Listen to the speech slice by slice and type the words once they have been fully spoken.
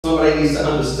somebody needs to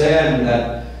understand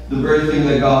that the very thing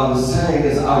that God is saying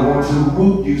is, I want to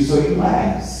root you so you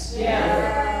last.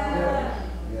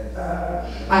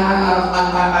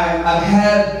 I've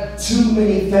had too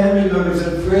many family members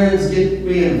and friends get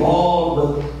me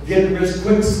involved with getting rich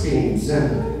quick schemes.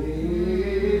 And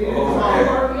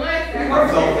I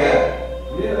felt that.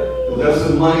 There's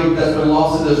some money that's been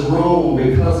lost in this room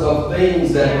because of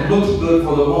things that looked good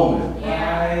for the moment.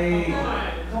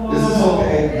 This is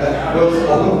okay.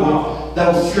 That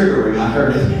was triggering. I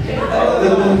heard it.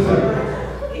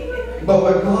 But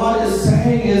what God is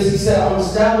saying is, He said, I'm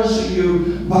establishing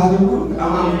you by the root.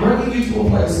 I'm bringing you to a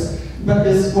place that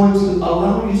is going to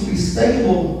allow you to be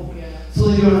stable so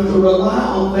that you don't have to rely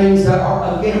on things that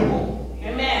are a gamble.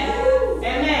 Amen.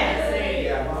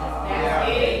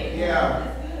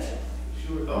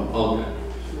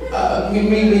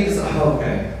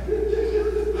 Okay.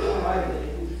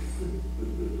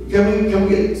 Can we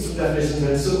get some definitions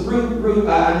in? So root,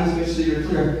 I need to make sure you're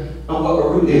clear on what a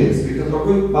root is, because a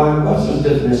root, by Webster's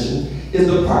definition, is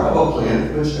the part of a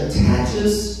plant which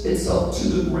attaches itself to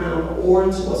the ground or to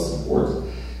a support,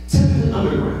 typically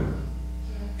underground,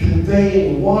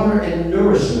 conveying water and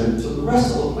nourishment to the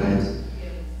rest of the plant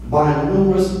by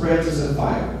numerous branches and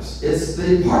fibers. It's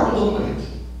the part of the plant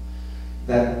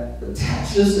that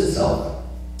attaches itself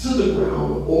to the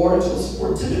ground or to a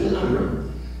support, typically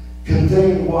underground,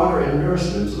 conveying water and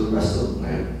nourishment to the rest of the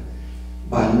plant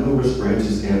by numerous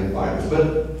branches and fibers.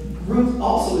 But root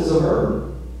also is a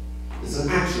verb. It's an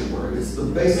action word. It's the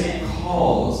basic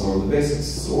cause or the basic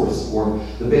source or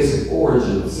the basic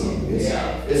origin of something.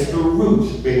 It's the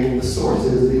root being the source.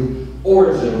 It is the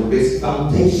origin or the basic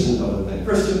foundation of a thing.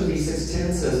 1 Timothy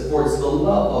 6:10 says, for it's the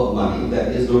love of money that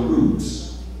is the root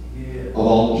of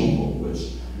all evil,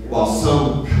 which while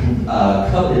some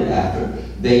coveted after,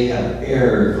 they have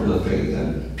erred from the faith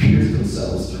and pierced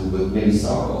themselves through with many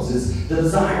sorrows. It's the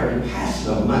desire and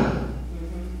passion of money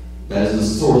that is the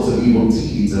source of evil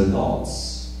deeds and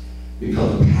thoughts.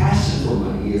 Because the passion for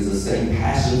money is the same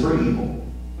passion for evil.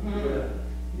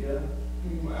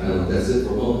 That's it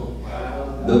for a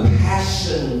moment. The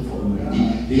passion for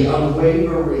money, the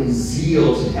unwavering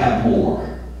zeal to have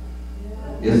more,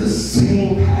 is the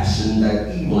same passion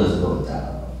that evil is birthed out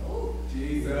of.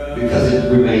 Because it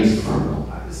remains carnal.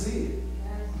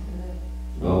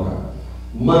 Okay.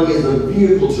 Money is a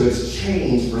vehicle to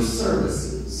exchange for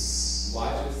services.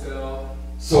 Watch yourself.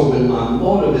 So when my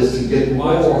motive is to get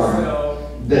more,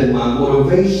 then my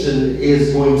motivation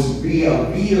is going to be a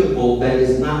vehicle that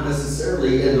is not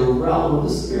necessarily in the realm of the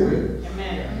Spirit.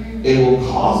 Amen. It will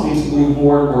cause me to move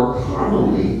more and more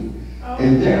carnally,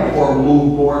 and therefore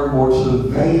move more and more to the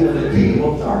vein of the kingdom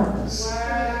of darkness.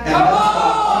 And that's why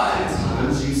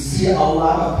oftentimes you see a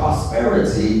lot of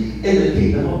prosperity in the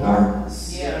kingdom of darkness.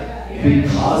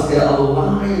 Because it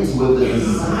aligns with the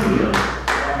desire.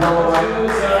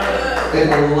 It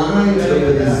aligns with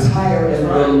the desire and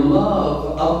the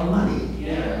love of money.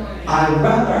 I'd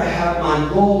rather have my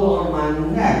gold on my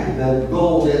neck than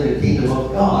gold in the kingdom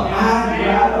of God. I'd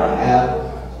rather have,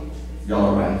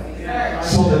 y'all are right.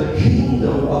 So the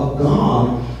kingdom of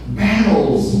God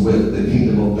battles with the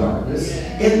kingdom of darkness,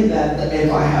 in that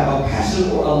if I have a passion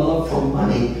or a love for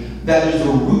money, that is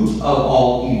the root of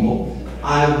all evil.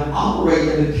 I operate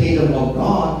in the kingdom of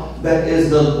God, that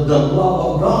is the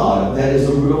love of God, that is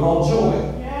the root of all joy.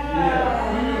 Amen.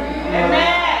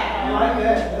 I like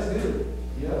that. That's good.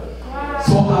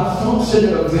 So I function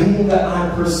in a vein that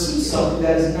I pursue something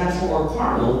that is natural or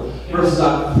carnal versus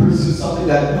I pursue something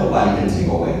that nobody can take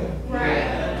away.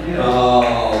 Oh,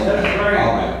 That's great.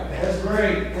 All right. That's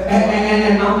great.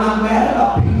 And I'm not mad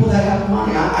about people that have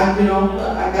money.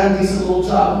 I got a decent little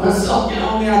job myself.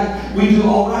 We do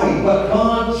all right. But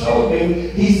God showed me,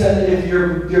 He said that if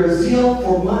your zeal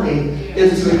for money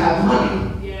is to have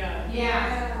money,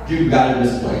 you got it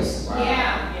misplaced.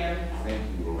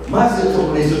 My zeal for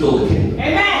money is to build a kingdom.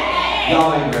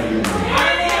 Y'all ain't ready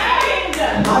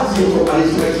yet. My zeal for money is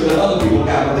to make sure that other people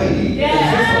got what they need.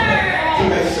 To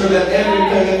make sure that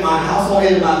everything in my household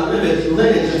and my lineage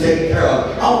is taken care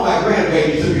of. I want my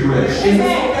grandbabies to be rich.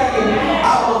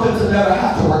 I want them to never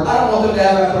have to work. I don't want them to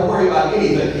ever have to worry about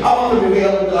anything. I want them to be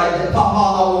able to be like, Papa,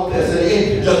 I want this, and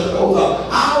it just goes up.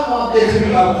 I want them to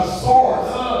be a source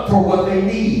for what they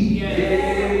need.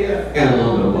 And a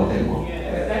little bit of what they want.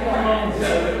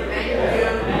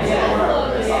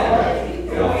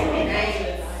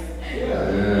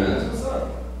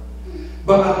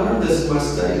 But I learned this in my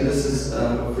study. This is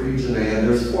for you, Janae. And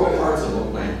there's 4 parts of a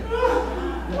plant.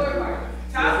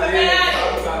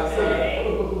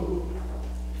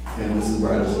 And this is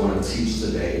where I just want to teach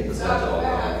today. Besides all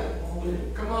that.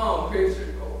 Come on, picture.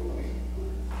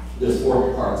 There's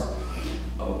 4 parts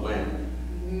of a plant.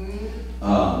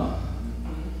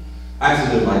 Actually,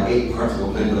 there's like 8 parts of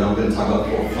a plant, but I'm going to talk about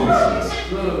 4 functions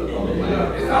of a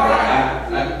plant.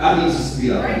 I need to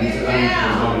speed up. I need to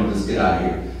just get out of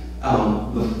here.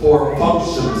 The 4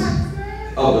 functions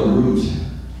of the root.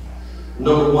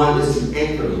 Number 1 is to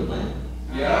anchor the plant.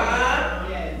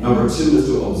 Yeah. Number 2 is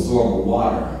to absorb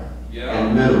water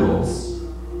and minerals.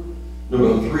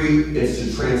 Number 3 is to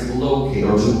translocate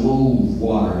or to move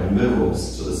water and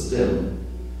minerals to the stem.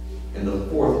 And the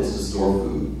 4th is to store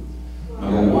food.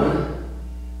 Number 1,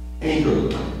 anchor the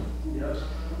plant.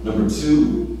 Number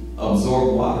 2,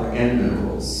 absorb water and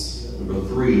minerals. Number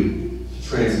 3,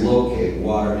 translocate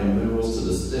water and minerals to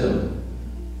the stem.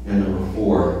 And number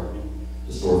 4,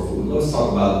 to store food. Let's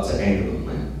talk about to anchor the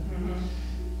plant.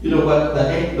 You know what?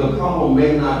 The problem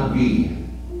may not be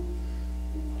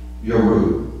your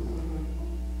root.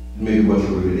 Maybe what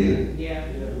you're rooted in. Yeah.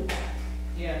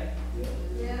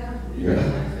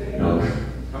 No.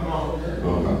 Come on.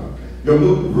 Okay. Your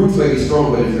roots may be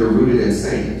strong, but if you're rooted in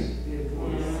sand,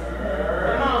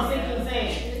 Come on, sinking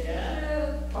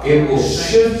sand. it will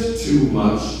shift too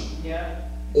much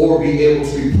or be able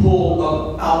to be pulled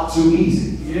up out too easy.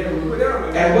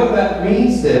 And what that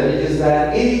means then is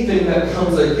that anything that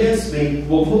comes against me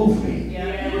will move me.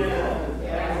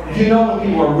 You know when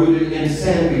people are rooted in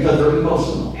sand because they're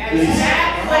emotional. They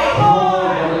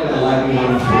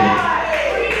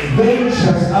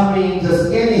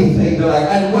just anything. They're like,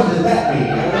 and what does that mean?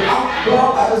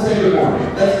 Well, I just say good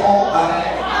morning. That's all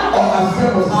I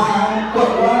said was hi. But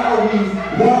why are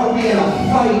we in a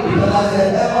fight? Because I said,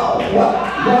 hello.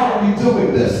 Why are we doing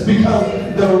this? Because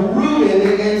they're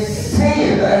rooted in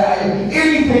sand.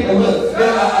 Anything that looks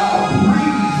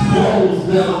breeze blows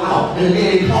them out, and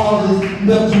it causes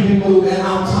them to be moved. And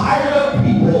I'm tired of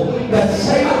people that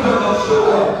say that they're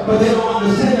sure, but they don't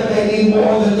understand that they need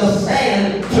more than just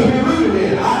sand to be rooted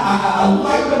in. I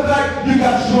like the fact you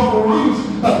got strong roots,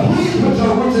 but please put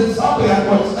your roots in something that's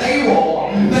more stable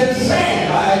than sand.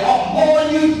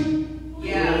 All you.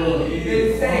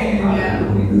 It's sand.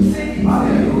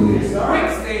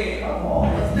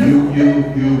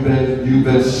 You've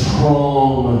been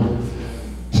strong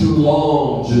too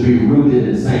long to be rooted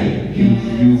in sand.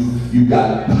 You've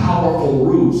got powerful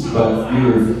roots, but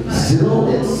you're still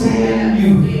in sand.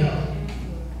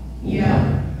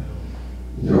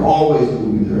 You're always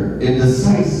moving. You're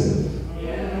indecisive.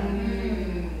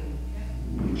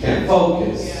 You can't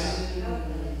focus.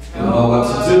 You don't know what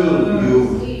to do.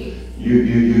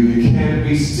 You can't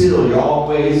be still. You're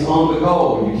always on the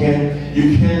go.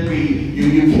 You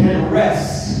can't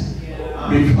rest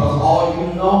because all you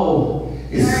know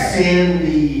is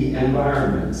sandy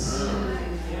environments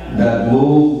that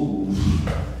move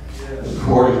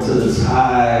according to the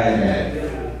tide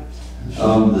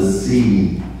of the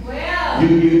sea.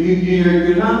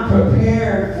 You're not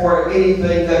prepared for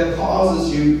anything that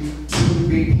causes you to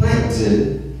be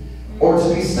planted or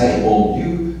to be stable.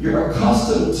 You're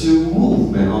accustomed to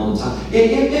movement all the time.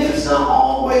 If it's not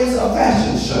always a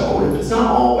fashion show, if it's not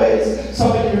always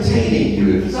something entertaining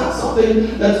you, if it's not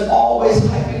something that's always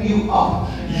hyping you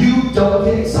up, you don't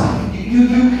get excited.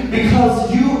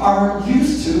 Because you are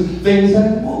used to things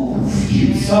that move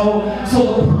you. So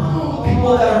the problem with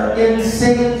people that are in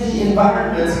sandy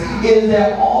environments is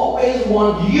they always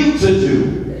want you to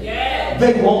do.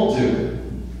 They won't do.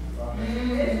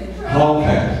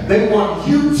 Okay. They want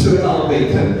you to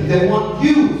elevate them. They want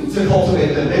you to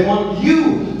cultivate them. They want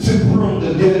you to groom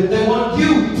them. They want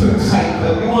you to excite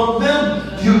them. They want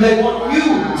you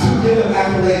to give them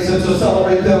accolades and to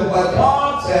celebrate them. But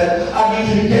God said, I need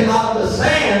you to get out of the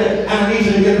sand and I need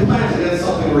you to get planted in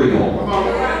something real.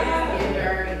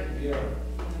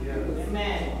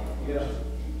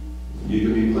 You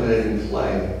can be planted in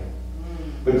clay.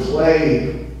 But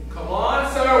clay, come on,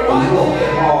 sir. Watch real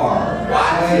hard.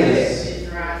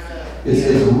 It's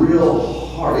real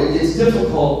hard. It's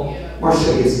difficult,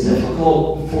 Marcia, it's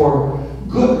difficult for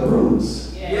good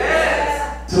roots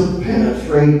to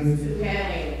penetrate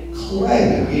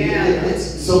clay.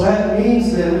 So that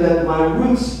means then that my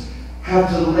roots have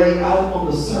to lay out on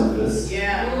the surface.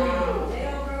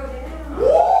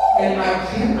 And I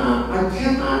cannot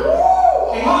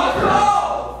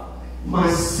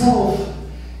myself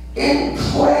in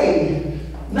clay,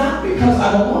 not because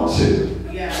I don't want to,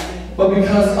 but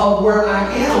because of where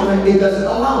I am, it doesn't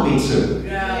allow me to.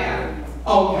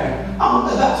 Okay.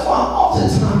 That's why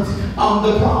oftentimes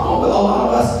the problem with a lot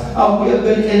of us, we have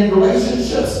been in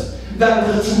relationships that are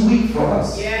just too weak for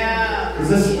us. Is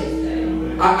this?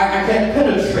 I can't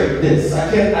penetrate this.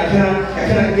 I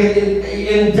cannot get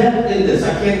in depth in this.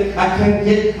 I cannot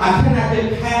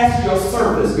get past your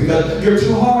surface because you're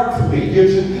too hard for me.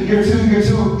 You're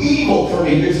too evil for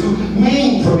me. You're too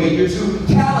mean for me. You're too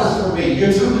callous for me.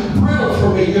 You're too brittle for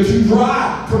me. You're too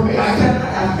dry for me. I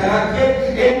cannot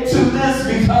get into this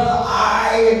because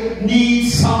I need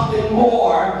something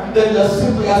more than just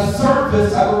simply a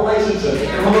surface type of relationship.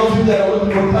 And for those of you that are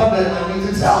looking for covenant, I need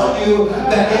to tell you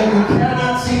that if you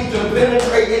cannot seem to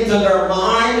penetrate into their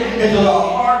mind, into their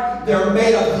heart, they're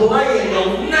made of clay and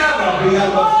you'll never be able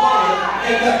to flood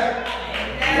in there.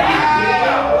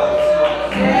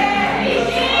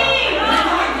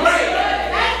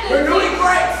 We're doing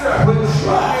great, sir. We're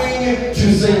trying to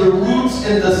say the roots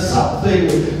into something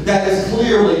that is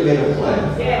clearly made of clay.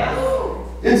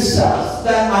 It says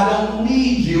that I don't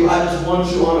need you, I just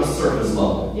want you on a surface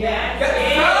level.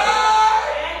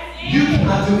 You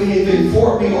cannot do anything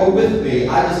for me or with me.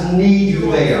 I just need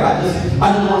you there. I just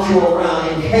want you around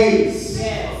in case.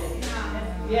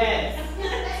 Yes.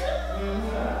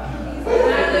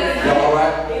 You all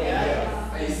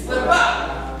right? You slip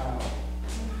up.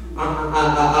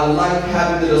 I like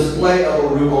having the display of a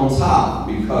root on top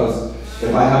because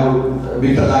I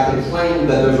can claim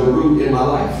that there's a root in my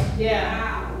life. Yeah.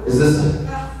 Is this?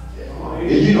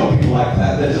 You know people like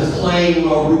that just claim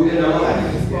a root in their life.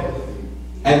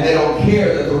 And they don't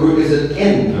care that the root isn't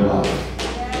in their life.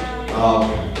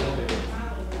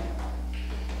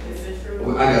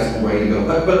 I got some way to go.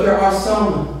 But there are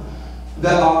some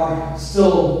that are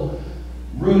still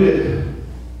rooted,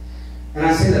 and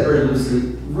I say that very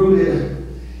loosely,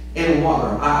 rooted in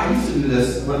water. I used to do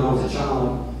this when I was a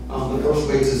child. The first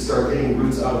way to start getting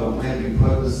roots out of a plant, you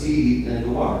put the seed in the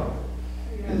water.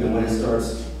 And then when it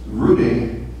starts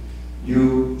rooting,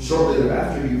 you shortly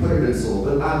thereafter you put it in soil.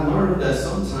 But I learned that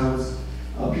sometimes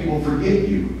people forget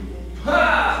you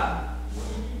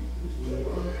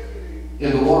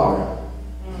in the water.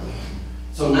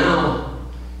 So now,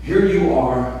 here you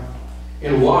are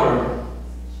in water.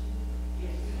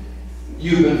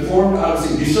 You've been formed out of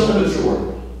seed. You're still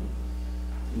immature,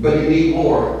 but you need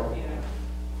more.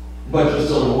 But you're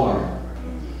still in water.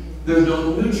 There's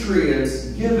no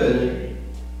nutrients given.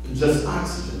 Just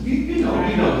oxygen. You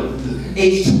know the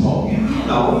H2O. You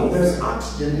know there's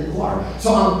oxygen in water.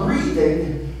 So I'm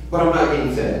breathing, but I'm not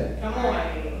getting fed. Come on.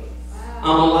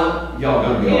 I'm alive. Y'all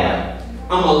gonna be alright.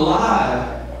 I'm alive,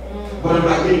 but I'm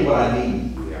not getting what I need.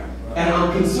 And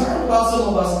I'm concerned about some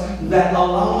of us that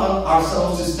allow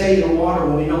ourselves to stay in the water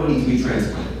when we know we need to be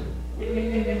transplanted.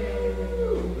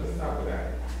 Let's talk about it.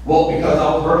 Well, because I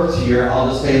was birthed here, I'll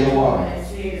just stay in the water.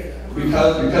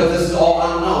 Because this is all I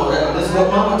know. This is what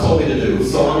Mama told me to do.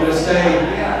 So I'm going to stay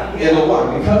in the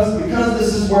water. Because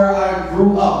this is where I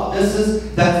grew up. That's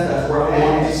where I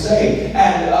wanted to stay.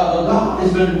 And God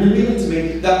has been revealing to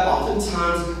me that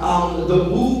oftentimes the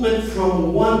movement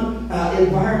from one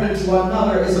environment to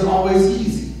another isn't always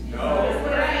easy. Y'all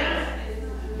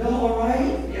all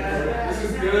right? This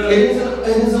is good. It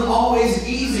isn't always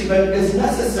easy, but it's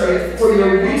necessary for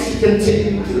your roots to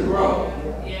continue to grow.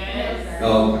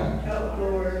 Okay.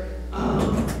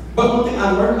 But one thing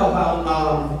I learned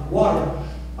about water,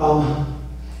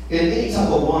 in any type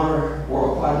of water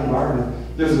or aquatic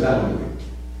environment, there's a boundary.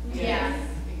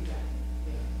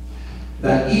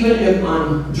 That even if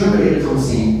I'm germinated from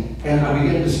seed and I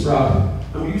begin to sprout,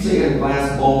 I'm usually in a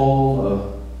glass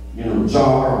bowl,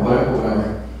 jar, or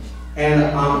whatever, and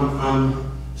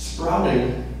I'm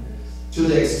sprouting to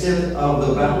the extent of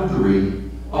the boundary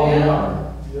of the water.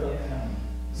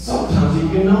 Sometimes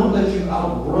you know that you've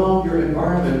outgrown your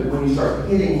environment when you start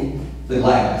hitting the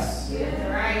glass. You get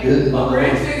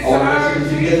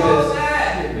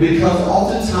this? Because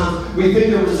oftentimes we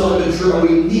think that we're so immature and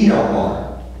we need our water.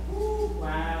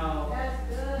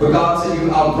 But God said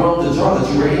you've outgrown the jar that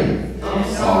you were in. I'm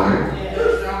sorry.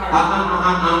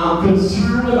 I'm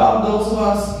concerned about those of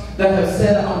us that have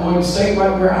said, I'm going to stay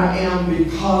right where I am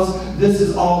because this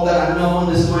is all that I know and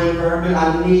this is my environment.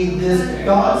 I need this.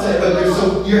 God said,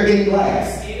 but you're in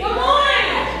glass.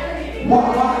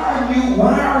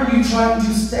 Why are you trying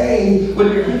to stay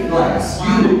when you're in glass?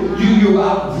 You've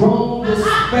outgrown the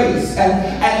space.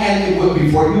 And it will be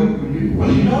for you,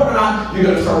 whether you know it or not, you're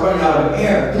going to start running out of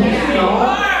air. Don't you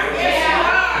know?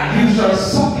 You start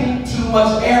sucking too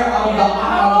much air out of the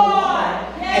water.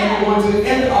 And you're going to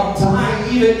end up dying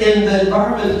even in the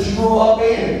environment that you grew up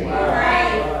in.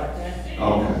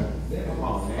 Okay.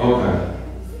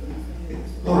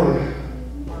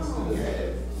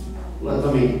 Lord,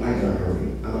 let me, I gotta hurry.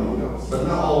 I don't know. But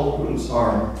not all roots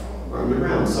are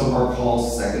underground. Some are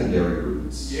called secondary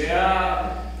roots.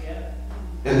 Yeah.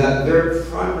 And that their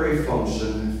primary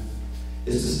function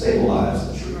is to stabilize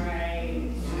the tree.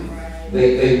 Right. Right.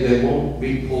 They won't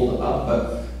be pulled up,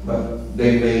 but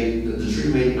the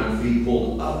tree may not be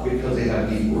pulled up because they have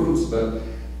deep roots, but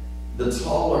the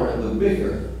taller and the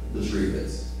bigger the tree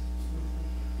is,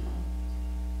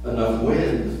 enough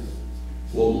wind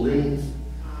will lean.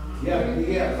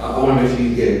 Yeah. I want to make sure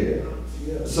you get it.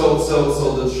 Yeah. So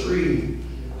the tree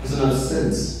has enough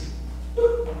sense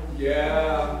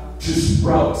Yeah. to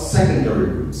sprout secondary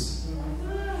roots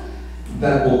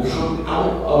that will come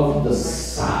out of the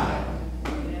side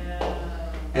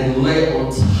and lay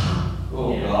on top.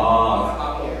 Oh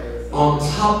God. On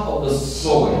top of the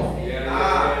soil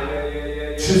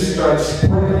to start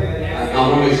spreading. I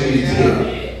want to make sure you get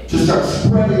it. To start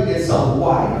spreading itself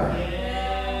wider.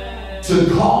 To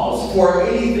cause for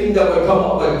anything that would come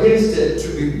up against it to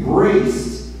be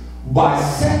braced by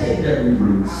secondary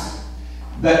roots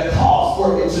that cause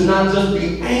for it to not just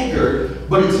be anchored,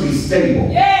 but it to be stable.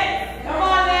 Yes. Come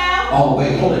on now. Oh,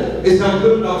 wait, hold it. It's not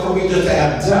good enough for me just to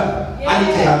have depth. I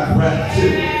need to have breadth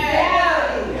too.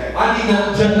 I need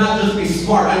not just be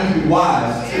smart, I need to be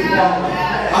wise too.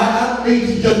 I don't need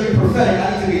to just be prophetic, I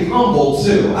need to be humble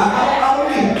too. I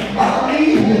don't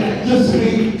need just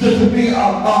to be an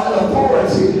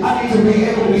authority. I need to be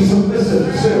able to be submissive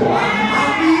too. I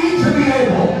need to be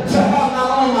able to have not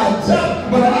only my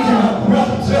depth, but I need to have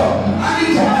breadth too. I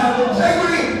need to have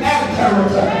integrity and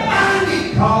character. I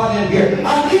need God in here. I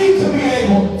need to be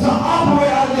able to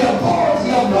operate under the authority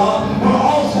of God, but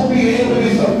also be able to be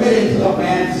submitted to the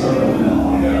manservant.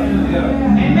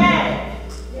 Amen.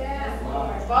 Yes,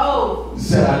 Lord. Both. He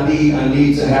said, I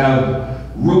need to have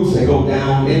roots that go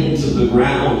down into the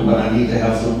ground, but I need to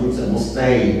have some roots that will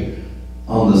stay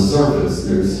on the surface.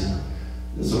 There's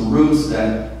some roots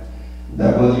that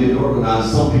whether you're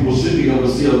organized, some people should be able to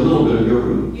see a little bit of your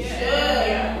root.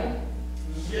 Yeah.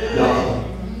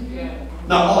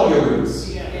 Not all your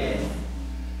roots,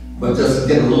 but just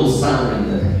get a little sign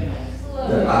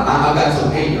that I've got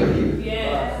some anchor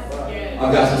here.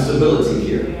 I've got some stability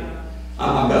here.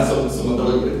 I've got some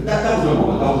ability. That was number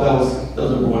one. That was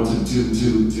number one, to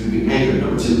be anchored.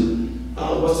 Number two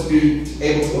was to be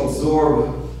able to absorb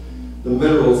the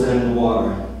minerals and the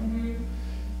water.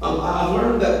 I've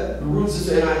learned that the roots,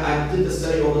 and I did the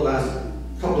study over the last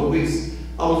couple of weeks.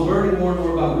 I was learning more and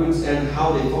more about roots and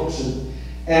how they function.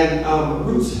 And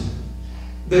roots,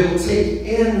 they will take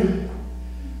in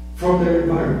from their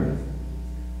environment.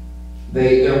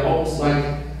 They're almost like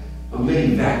a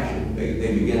mini vacuum.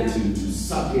 They begin to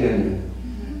suck in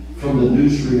from the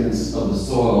nutrients of the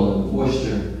soil, and the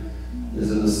moisture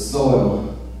is in the soil.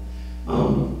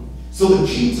 So the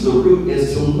key to the root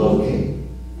is to locate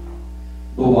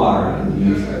the water and the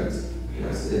nutrients.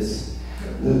 Yes, it's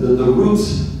the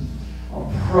roots are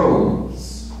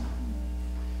probes.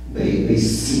 They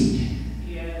seek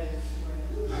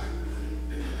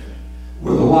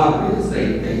where the water is.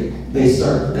 They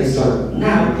start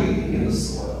navigating in the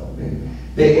soil.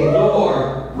 They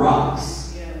ignore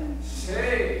rocks.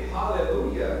 Hey,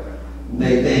 hallelujah.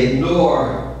 They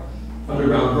ignore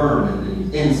underground vermin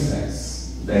and insects.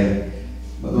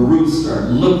 But the roots start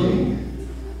looking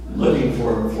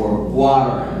for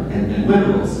water and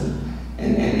minerals,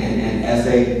 and as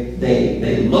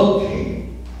they locate,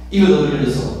 even though they're in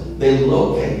the soil, they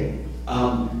locate.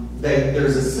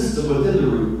 There's a system within the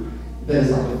root that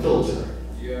is like a filter.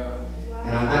 Yeah.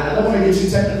 And I don't want to get too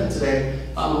technical today,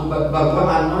 but what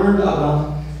I learned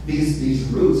about these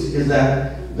roots is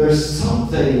that there's some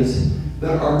things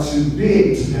that are too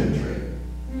big to penetrate.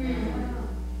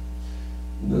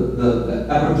 The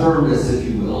epidermis, if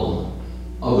you will,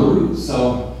 of the root.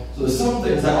 So there's some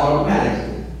things that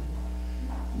automatically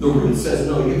the root says,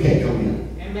 no, you can't come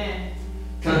in. Amen.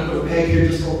 Can I put a peg here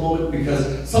just for a moment?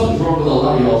 Because something's wrong with a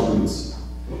lot of y'all's roots.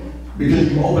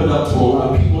 Because you opened up to a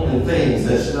lot of people and things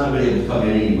that should not have been able to come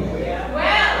in anyway.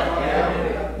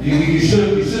 You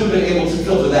should have been able to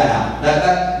filter that out.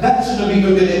 That shouldn't have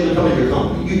even been able to come in your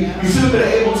company. You should have been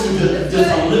able to just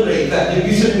eliminate that.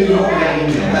 You shouldn't even open that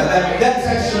email. That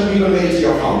text shouldn't have even made it to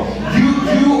your phone.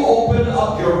 You opened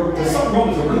up there's something wrong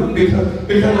with the root because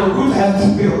the root has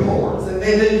two bigger pores.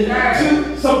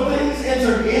 And some things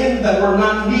entered in that were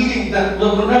not needing, that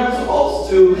were never supposed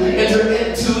to enter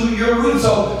into your root.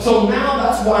 So now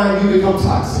that's why you become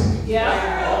toxic.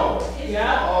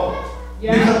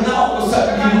 Because now all of a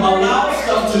sudden you allow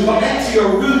stuff to come into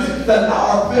your roots that now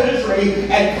are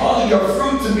penetrating and causing your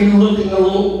fruit to be looking a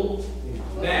little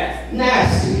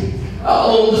nasty, a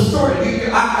little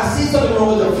distorted. I see something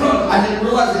wrong with the fruit. I didn't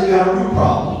realize that you had a root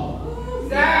problem.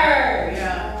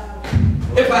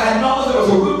 If I had known that there was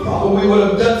a root problem, we would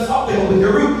have done something with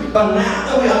your root. But now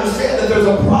that we understand that there's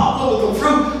a problem with the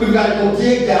fruit, we've got to go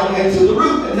dig down into the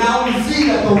root. And now we see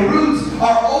that the roots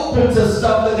are open to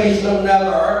stuff that they should have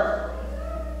never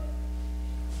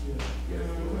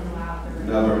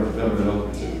been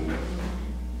open to.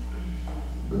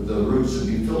 But the roots should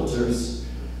be filters,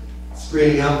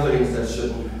 screening out things that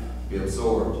shouldn't be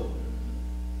absorbed.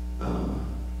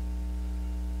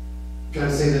 Can I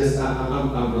say this? I feel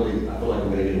like I'm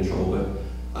going to get in trouble,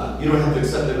 but you don't have to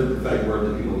accept every prophetic word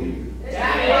that people give you.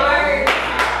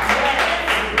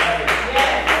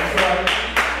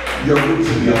 Your roots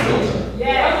should be a filter.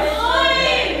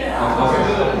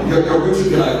 Your roots should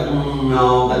be like,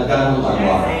 no, that don't look like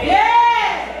water.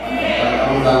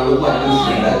 That look like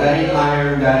nutrient. That ain't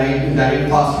iron. That ain't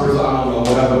phosphorus. I don't know,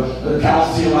 whatever. The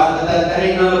calcium. That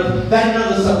ain't none of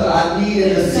the stuff that I need in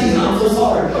this season. I'm so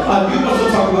sorry. You must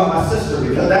have talked about my sister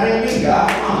because that ain't me.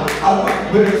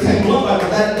 We're in the same blood, but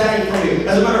that ain't for me.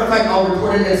 As a matter of fact, I'll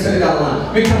record it and send it down the line.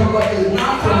 Because what is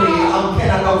not for me, I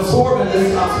cannot absorb in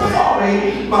this. I'm so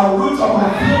sorry. My roots are my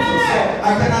filter, so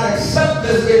I cannot accept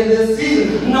this in this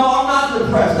season. No, I'm not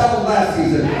depressed. That was last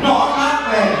season. No, I'm not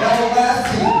mad. That was last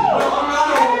season. No, I'm not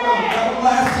overwhelmed. That was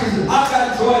last season. I've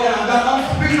got joy and I've got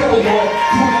unspeakable joy.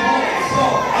 So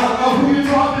I don't know who you're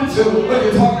talking to, but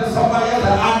you're talking to somebody else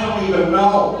that I don't even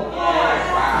know.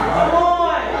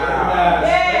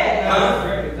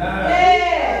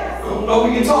 I don't know who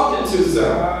you're talking to,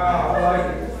 sir. I like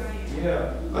it.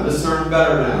 Yeah. I discern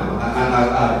better now.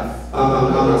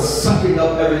 I'm not sucking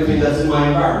up everything that's in my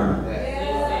environment.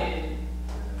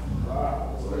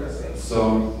 So,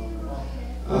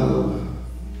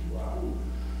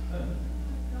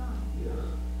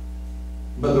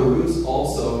 but the roots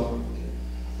also,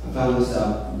 I found this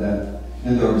out, that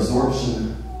in their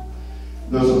absorption,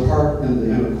 there's a part in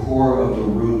the core of the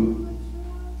root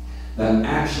that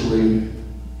actually,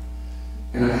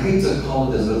 and I hate to call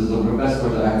it this, this is the best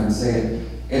word that I can say it,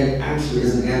 it actually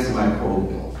is an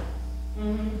antimicrobial.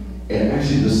 It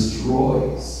actually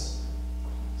destroys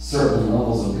certain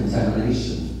levels of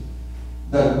contamination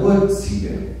that would seep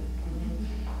in.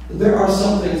 There are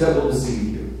some things that will deceive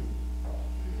you.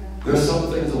 There are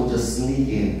some things that will just sneak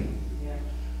in.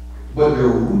 But your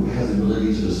root has the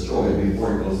ability to destroy it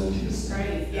before it goes into your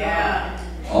skin. Yeah.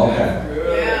 Okay.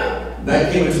 Yeah.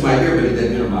 That came into my ear, but it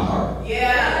didn't enter my heart.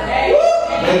 Yeah.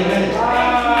 Wait a minute.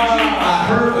 I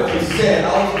heard what you said. I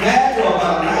was mad for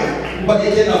about a night, but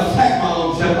it didn't affect my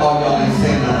little gym. Oh, y'all ain't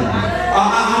saying nothing.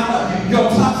 Your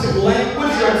toxic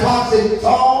language, your toxic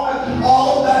tone,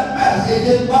 all of that mess, it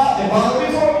didn't bother me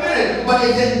for a minute, but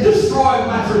it didn't destroy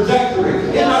my trajectory.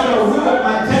 It's not going to ruin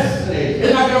my destiny.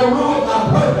 It's not going to ruin my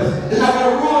purpose. It's not going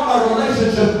to ruin my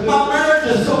relationship. My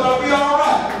marriage is still going to be all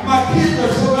right. My kids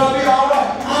are still going to be all right.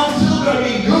 I'm still going to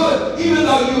be good. Even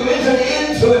though you entered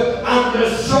into it, I'm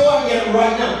destroying it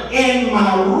right now in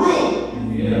my root.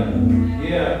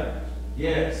 Yeah.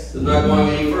 Yes. It's not going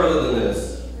any further than this.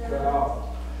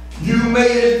 You made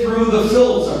it through the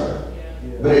filter,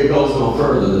 but it goes no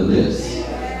further than this.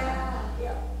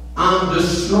 I'm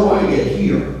destroying it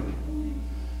here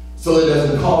so it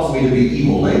doesn't cause me to be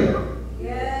evil later.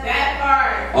 That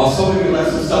part. Or some of you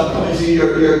let some stuff come into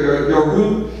your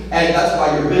root, and that's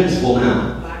why you're vengeful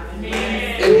now.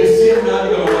 If you see it now,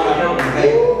 you're going to want to hurt me, hey?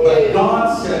 But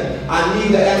God said, I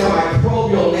need the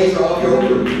antimicrobial nature of your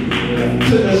root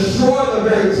to destroy the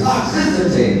very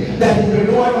toxicity that has been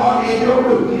going on in your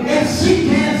root. It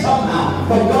seeped in somehow,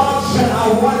 but God said,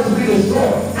 I want it to be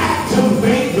destroyed.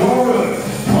 Activate your root.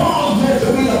 Cause there to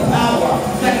be the power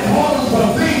that causes the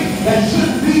thing that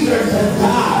shouldn't be there to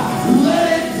die. Let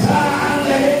it die,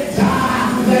 let it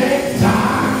die, let it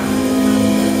die.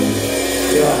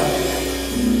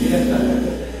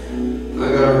 I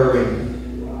gotta hurry.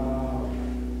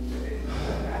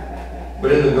 But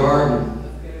in the garden,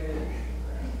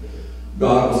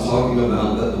 God was talking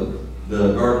about that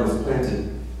the garden was planted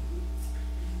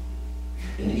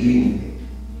in Eden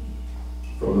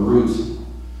from the roots.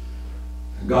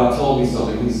 God told me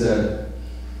something. He said,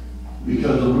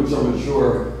 because the roots are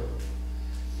mature,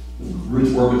 the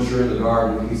roots were mature in the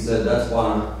garden, he said, that's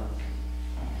why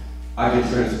I can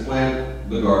transplant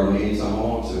the garden anytime I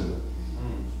want to.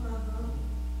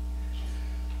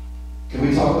 Can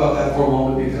we talk about that for a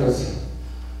moment? Because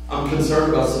I'm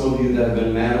concerned about some of you that have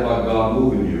been mad about God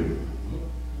moving you.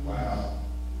 Wow.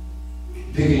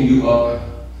 Picking you up,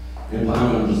 and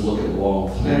I'm going to just look at the wall,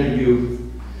 planting you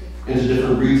into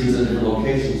different regions and different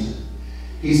locations.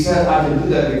 He said, I can do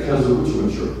that because the roots are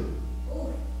mature.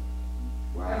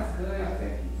 Wow. That's good.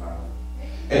 Thank you, Father.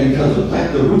 And because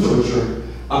the roots are mature,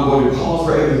 I'm going to cause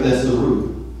for everything that's in the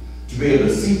root to be able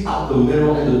to seep out the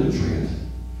mineral and the nutrient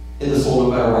in the soil no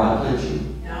matter where I plant you.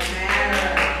 No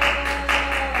matter.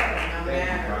 No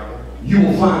matter. you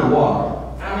will find water.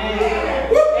 Amen.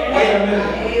 Wait a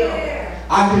minute.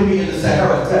 I can be in the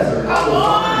Sahara Desert. I will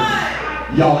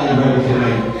find. Y'all ain't ready for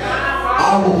me.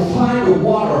 I will find the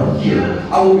water here.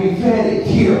 I will be fed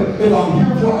here. If I'm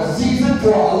here for a season,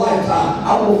 for a lifetime,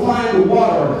 I will find the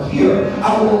water here.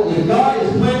 If God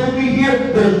is planting me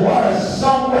here, there's water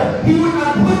somewhere. He would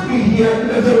not put me here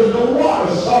if there was no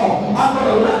water. So I'm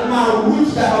going to let my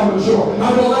roots that are mature.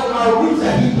 I'm going to let my roots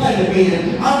that He planted me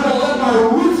in. I'm going to let my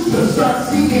roots to start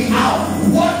seeking out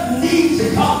what needs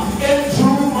to come into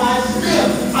my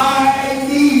stem. I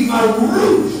need my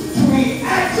roots to be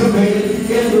activated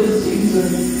in this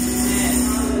season.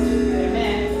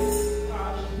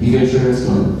 He can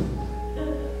transplant.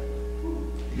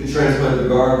 He can transplant the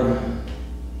garden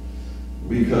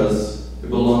because it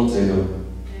belonged to him.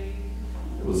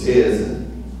 It was his,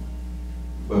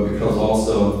 but because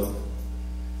also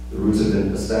the roots have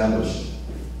been established.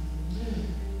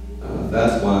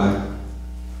 That's why,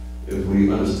 if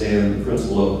we understand the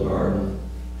principle of the garden,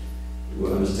 we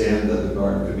will understand that the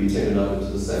garden could be taken up into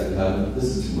the second heaven. This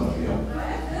is too much for y'all.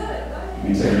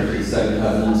 Be taken up to the second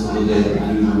heaven until the day that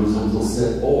the New Jerusalem will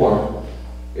sit, or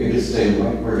it could stay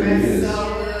right where it is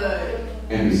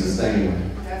and be sustained.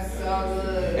 That's so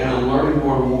good. And I'm learning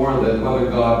more and more that whether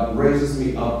God raises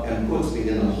me up and puts me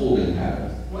in a holding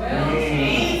pattern,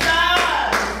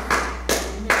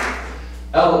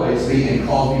 elevates me and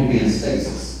calls me to be in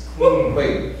stasis.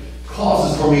 Wait,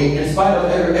 causes for me, in spite of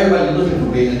everybody looking for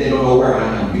me and they don't know where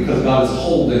I am, because God is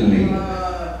holding me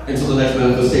until the next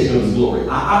manifestation of His glory.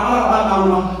 I don't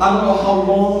know how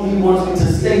long He wants me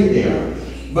to stay there,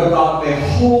 but God may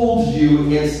hold you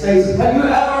in stasis. Have you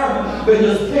ever been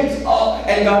just picked up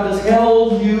and God just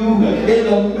held you in the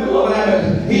middle of an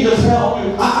event? He just held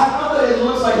you. I know that it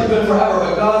looks like it's been forever,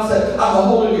 but God said, I'm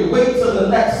holding you. Wait till the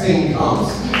next scene comes.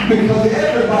 Because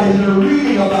everybody's been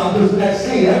reading about this next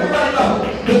scene. Everybody knows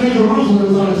the New Jerusalem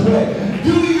is on its way.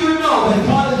 Do you know that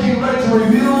God is getting ready to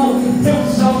reveal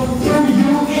Himself through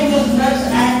you in this next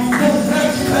act, this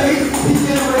next phase? He's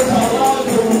getting ready to allow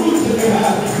the roots that you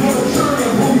have, the maturity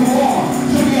of who you are,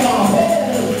 to be on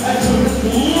hold, and to His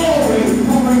glory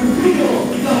will reveal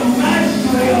the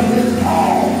mastery of His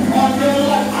call on your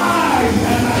life. Eyes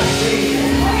cannot see,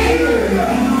 ears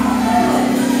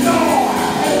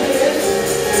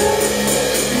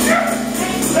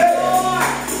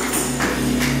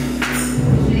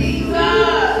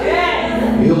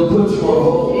He'll put you on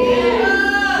hold.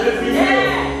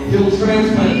 He'll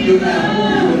transplant you and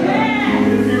hold you in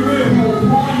heaven. He will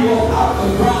pull you out of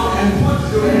the ground and put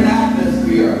you in an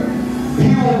atmosphere. He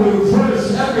will reverse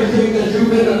everything that you've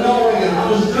been knowing and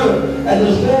understood and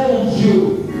just hold you.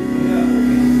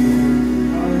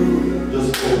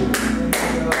 Just hold you.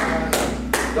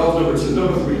 That was number 2.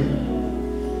 Number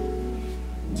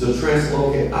 3. To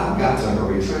translocate. I've got to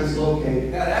hurry. Translocate.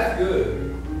 Yeah, that's good.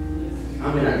 I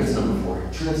mean, I guess number 4.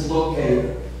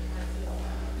 Translocate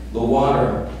the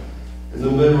water and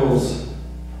the minerals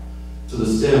to the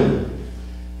stem.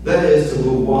 That is to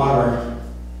move water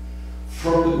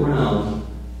from the ground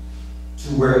to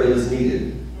where it is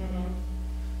needed.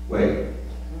 Wait.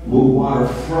 Move water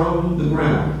from the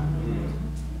ground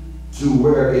to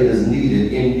where it is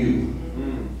needed in you.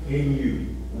 In you.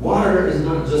 Water is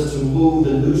not just to move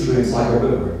the nutrients like a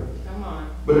river,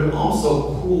 but it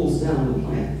also cools down the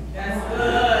plant. That's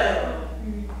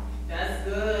good. That's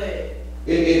good.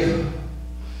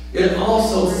 It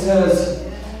also says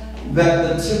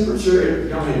that the temperature,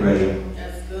 y'all ain't ready.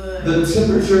 That's good. The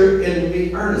temperature in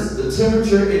me, Ernest, the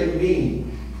temperature in me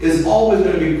is always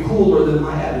going to be cooler than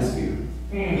my atmosphere.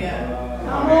 Yeah.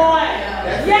 Come on.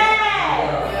 Yeah.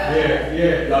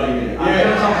 Y'all didn't get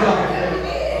it.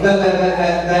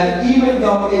 That even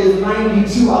though it is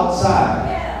 92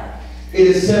 outside, it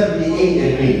is 78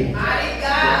 in me. Mighty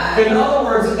God. In other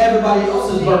words, everybody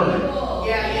else is burning.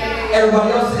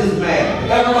 Everybody else is mad.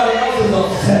 Everybody else is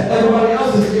upset. Everybody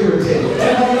else is irritated.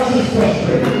 Everybody else is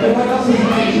frustrated. Everybody else is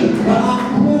anxious. But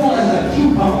I'm cool as a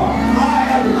cucumber.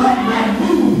 I'm not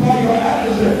moved by your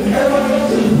atmosphere. Everybody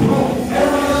else is broke.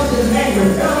 Everybody else is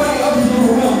angry. Everybody else is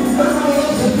overwhelmed. Everybody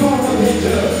else is doing what they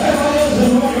do. Everybody else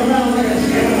is running around like a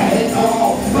scared head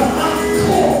dog. But I'm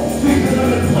cool because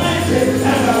I've been planted and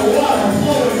I've got water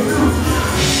flowing through.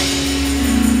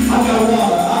 I've got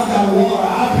water. I've got water.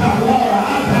 I've got water.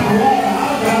 I've got water.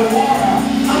 I've got water.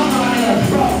 I'm not in a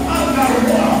truck. I've got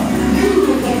water.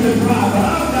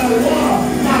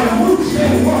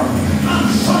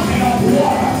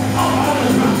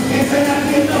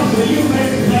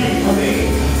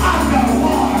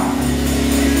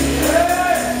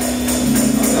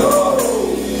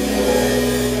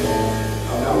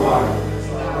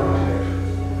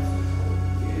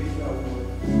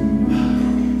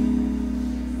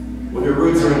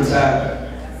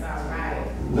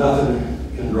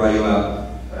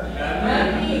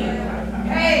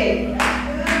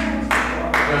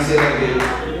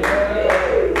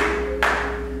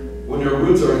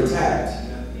 roots are intact,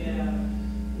 Yeah.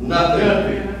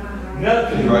 nothing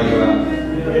Nothing. can dry you out.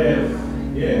 Yes.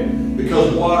 Yes.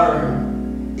 Because water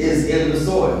is in the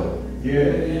soil.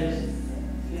 Yes.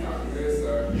 Yes,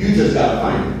 sir. You just gotta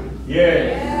find it.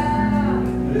 Yes.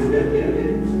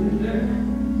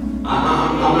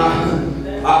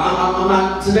 I'm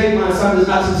not, today my assignment is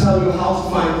not to tell you how to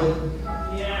find it.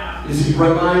 Yeah. It's to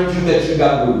remind you that you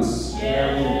got roots.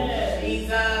 Yeah.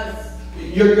 Jesus.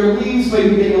 Your leaves may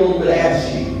be getting a little bit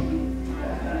ashy.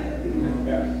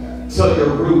 So your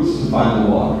roots to find the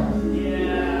water.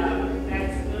 Yeah.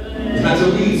 That's good. It's not your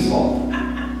leaves' fault.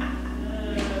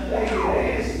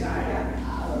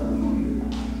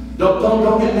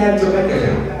 Don't get mad at your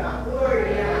Bethlehem. Glory to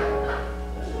God.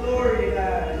 Glory to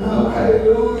God. Okay.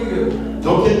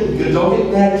 Don't get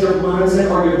mad at your mindset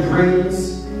or your dreams.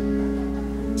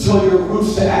 Tell your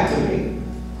roots to activate.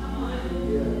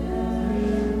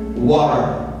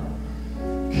 Water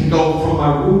can go from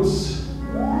my roots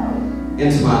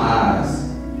into my eyes.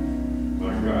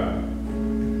 My God.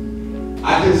 I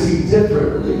can see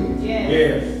differently Yes.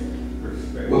 Yes.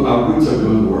 Respect. when my roots are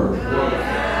doing the work.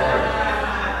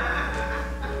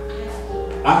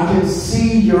 I can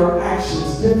see your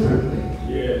actions differently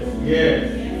Yes.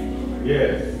 Yes.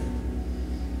 Yes.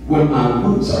 when my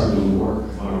roots are doing the work.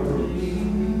 My roots.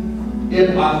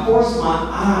 If I force my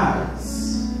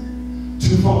eyes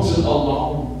to function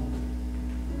alone,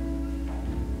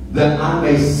 then I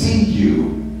may see you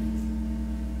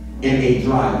in a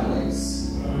dry place.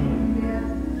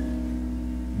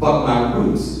 But my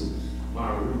roots My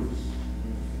roots.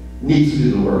 need to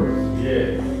do the work.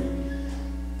 Yes.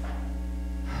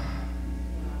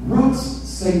 Roots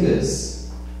say this.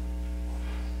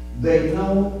 They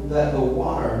know that the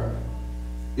water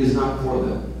is not for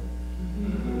them.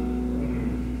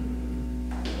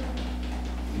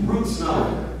 Roots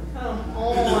know Come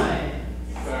on.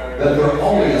 Sir. that their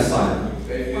only assignment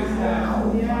They just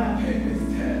Wow. Yeah.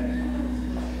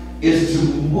 is to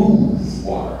move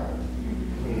water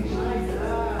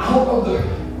out of the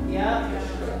Yep.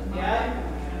 Yep.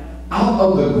 out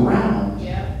of the ground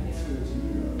Yep.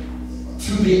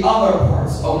 to the other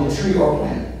parts of the tree or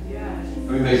plant. Yeah.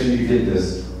 Let me make sure you get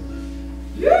this.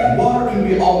 Water can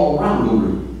be all around the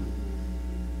root.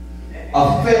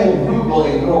 A failed root will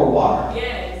ignore water.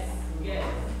 Yes. Yes.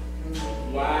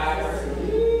 Wow.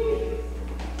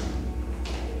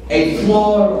 A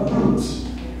flawed root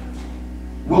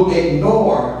will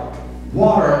ignore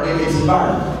water in its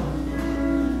environment.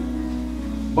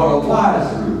 But a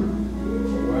wise root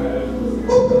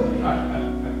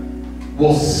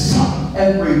will suck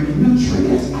every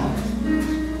nutrient out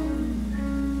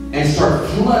and start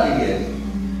flooding it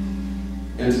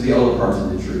into the other parts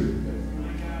of the tree.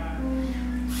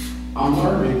 I'm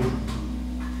learning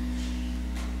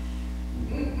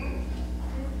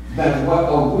that what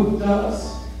a root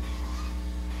does,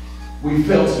 we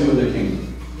fail to do in the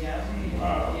kingdom. Yep.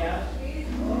 Wow. Yep.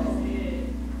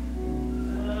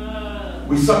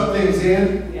 We suck things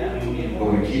in, Yep. but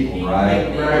we keep them right.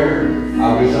 Right.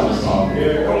 I wish I was talking.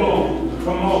 Yeah. Come on.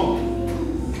 Come on.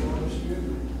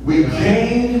 We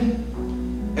gain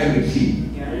and we keep.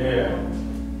 Yeah.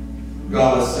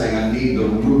 God is saying, I need the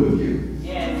root of you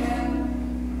Yes.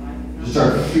 to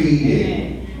start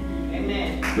feeding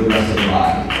Amen. the rest of the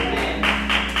body. Amen.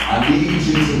 I need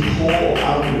you to pull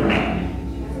out of the ground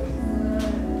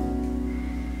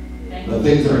Thank the you.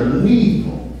 things that are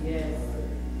needful Yes.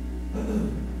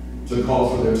 to call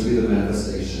for there to be the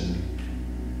manifestation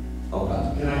of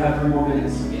God. Can I have 3 more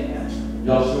minutes? Yeah.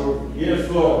 Y'all sure? Yes,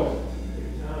 Lord.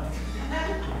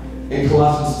 In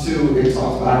Colossians 2, it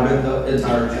talks about, I read the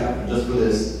entire chapter just for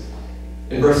this.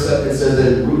 In verse 7, it says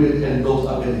that rooted and built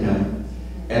up in him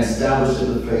and established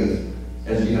in the faith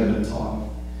as you have been taught.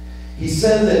 He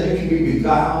said that you can be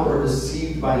beguiled or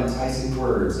deceived by enticing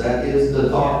words. That is the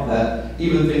thought that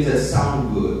even things that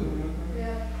sound good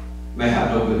may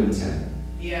have no good intent.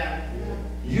 Yeah.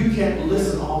 You can't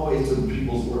listen always to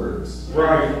people's words.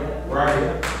 Right.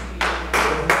 Right.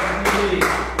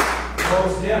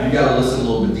 You gotta listen a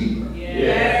little bit deeper.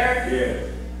 Yeah. Yeah.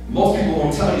 Most people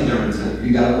won't tell you their intent.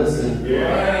 You gotta listen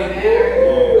Yeah.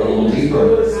 a little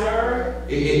deeper. Sir.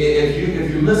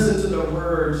 If you listen to the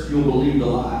words, you'll believe the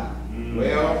lie.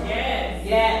 Well, Yes.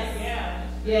 Yes.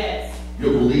 Yes.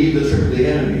 You'll believe the trick of the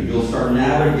enemy. You'll start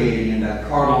navigating in that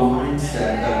carnal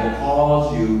mindset that will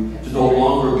cause you to no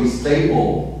longer be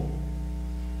stable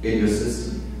in your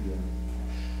system.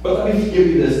 But let me give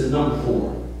you this, number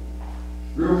 4.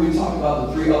 Remember we talked about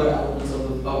the 3 other elements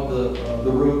of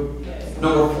the root? Yes.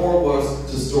 Number 4 was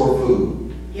to store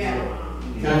food. Yeah.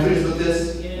 Can I finish with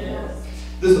this? Yes.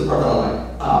 This is the part that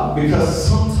I like. Because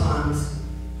sometimes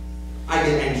I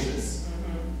get anxious.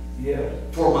 Yeah.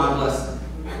 for my blessing,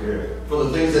 Yeah. for the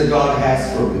things that God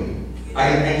has for me. I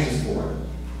get anxious for it.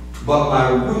 But my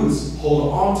roots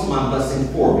hold on to my blessing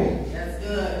for me, That's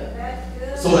good. That's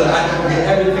good. so that I can get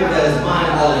everything that is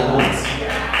mine all at once.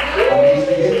 I need you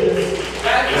to get this.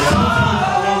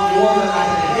 Sometimes I want more than I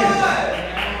can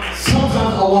handle.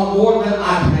 Sometimes I want more than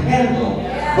I can handle.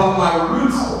 But my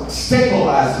roots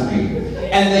stabilize me.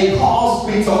 And they cause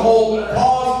me to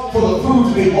cause for the food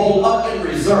to be held up in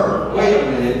reserve. Wait a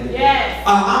minute. Yes.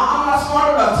 I'm not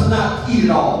smart enough to not eat it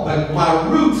all, but my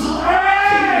roots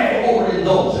keep me from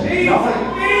overindulging.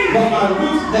 But my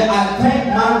roots, that I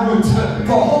thank my roots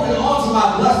for holding on to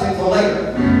my blessing for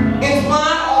later. It's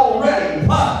mine already,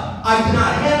 but I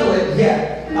cannot handle it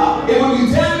yet. It would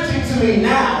be damaging to me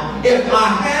now. If I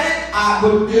had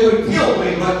it, it would kill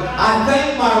me. But I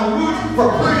thank my roots for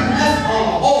putting this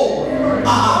on hold.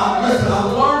 Listen,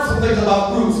 I've learned some things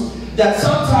about roots. That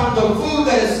sometimes the food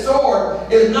that is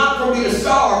stored is not for me to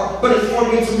starve, but it's for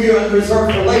me to be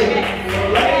reserved for later.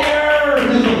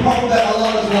 This is the problem that a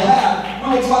lot of us will have.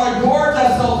 We will try to gorge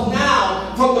ourselves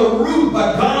now from the root,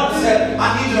 but God said,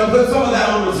 I need you to put some of that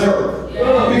on reserve.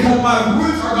 Because my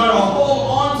roots are going to hold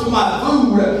on to my food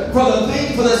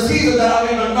for the season that I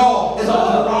don't even know is on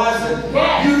the horizon.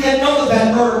 You didn't know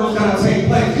that murder was going to take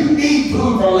place. You need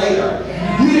food for later.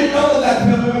 You didn't know that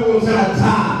family member was going to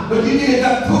die, but you needed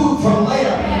that food for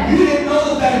later. You didn't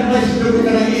know that relationship was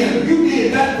going to end. You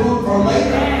needed that food for later.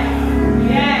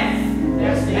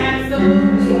 Yes.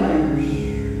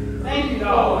 Absolutely. Thank you,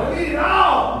 Lord. Eat it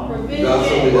all. God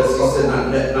told me this. He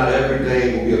said, not every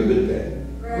day will be a good day.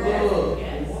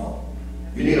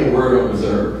 You need a word on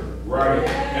reserve. Right.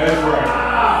 That's right.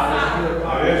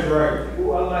 That's right.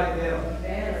 Ooh, I like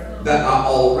that. That I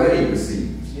already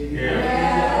received.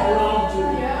 Yeah.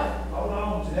 Hold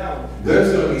on to that one.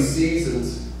 There's going to be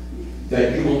seasons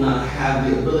that you will not have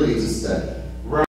the ability to study.